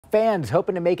fans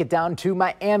hoping to make it down to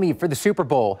Miami for the Super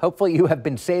Bowl. Hopefully you have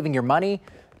been saving your money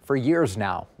for years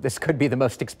now. This could be the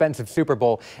most expensive Super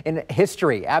Bowl in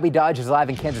history. Abby Dodge is live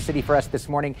in Kansas City for us this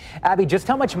morning. Abby, just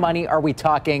how much money are we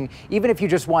talking, even if you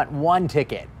just want one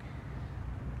ticket?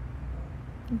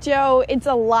 Joe, it's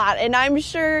a lot, and I'm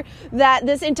sure that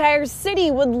this entire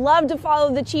city would love to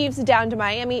follow the Chiefs down to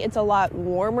Miami. It's a lot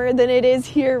warmer than it is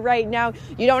here right now.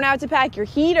 You don't have to pack your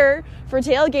heater for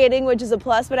tailgating, which is a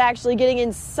plus, but actually getting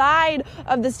inside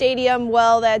of the stadium,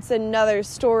 well, that's another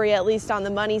story, at least on the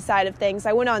money side of things.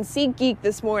 I went on SeatGeek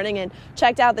this morning and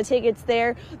checked out the tickets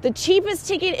there. The cheapest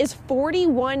ticket is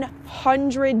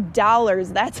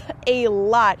 $4,100. That's a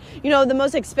lot. You know, the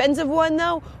most expensive one,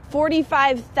 though,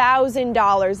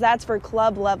 $45,000. That's for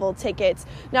club level tickets.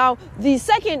 Now, the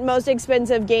second most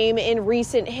expensive game in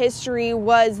recent history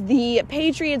was the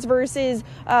Patriots versus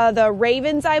the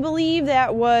Ravens, I believe.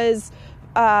 That was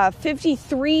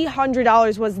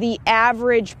 $5,300 was the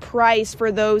average price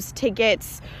for those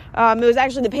tickets. It was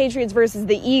actually the Patriots versus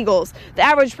the Eagles. The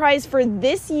average price for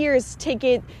this year's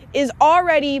ticket is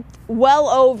already well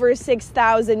over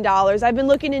 $6,000. I've been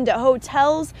looking into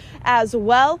hotels as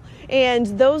well, and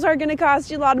those are going to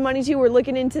cost you a lot of money too. We're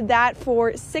looking into that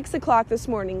for 6 o'clock this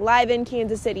morning. Live in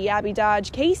Kansas City, Abby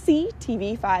Dodge,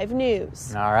 KCTV5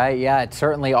 News. All right, yeah, it's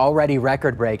certainly already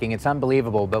record-breaking. It's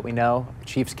unbelievable, but we know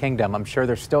Chiefs Kingdom. I'm sure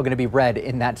there's still going to be red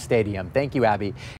in that stadium. Thank you, Abby.